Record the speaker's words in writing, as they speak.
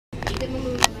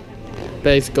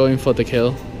Bev's going for the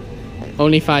kill.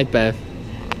 Only 5, Bev.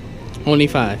 Only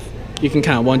 5. You can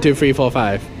count 1, 2, 3, 4,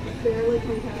 5. Barely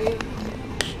can carry it.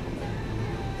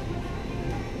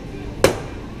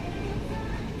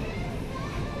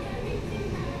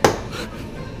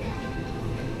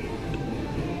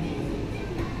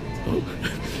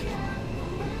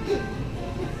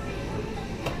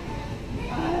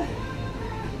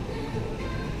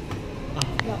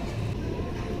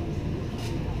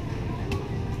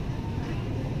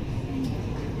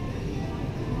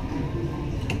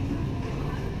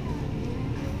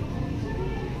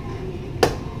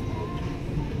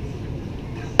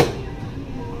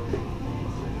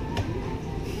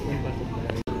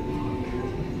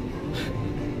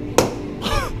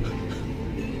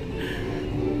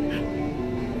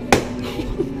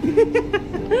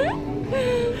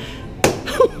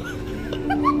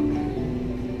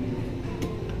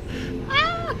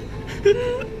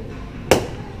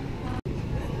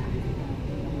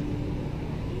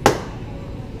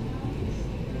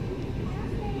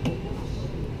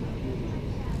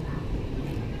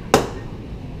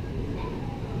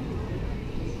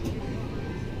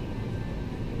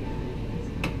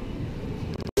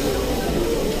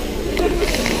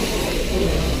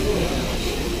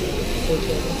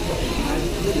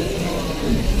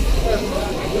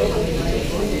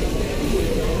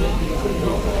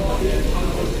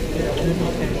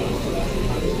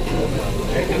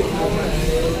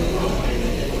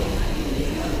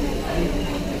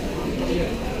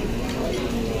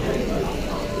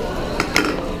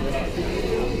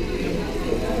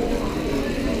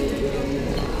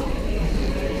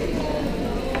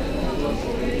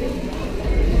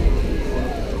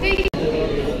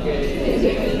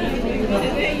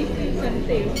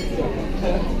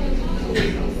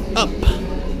 Up.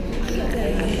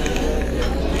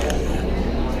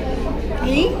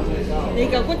 咦？你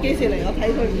嚿骨幾時嚟？我睇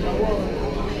佢唔到喎。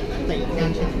突然間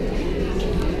出。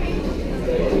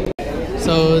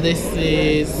So this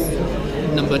is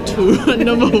number 2 and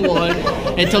number 1.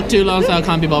 It took too long, so I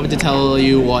can't be bothered to tell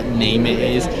you what name it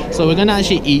is. So we're gonna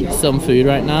actually eat some food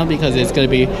right now because it's gonna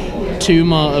be 2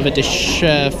 more of a dish,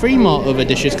 3 more of a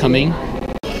dishes coming.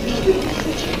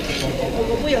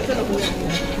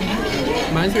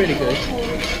 Mine's really good.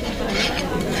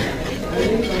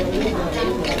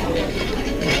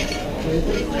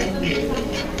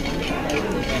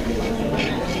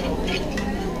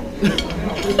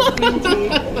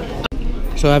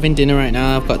 So having dinner right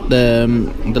now. I've got the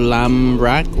lamb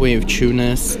rack with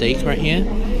tuna steak right here,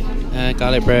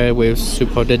 garlic bread with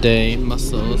soup of the day,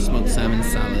 mussel, smoked salmon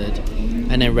salad,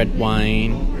 and then red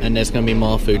wine. And there's gonna be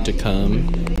more food to come.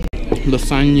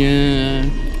 Lasagna.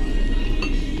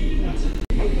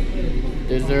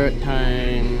 Dessert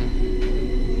time.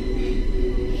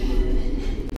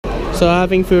 So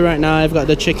having food right now. I've got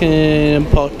the chicken and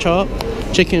pork chop,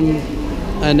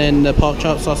 and then the pork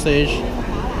chop sausage,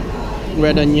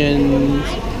 red onions,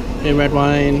 and red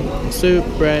wine, soup,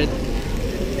 bread,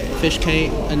 fish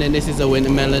cake, and then this is a winter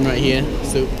melon right here,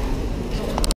 soup.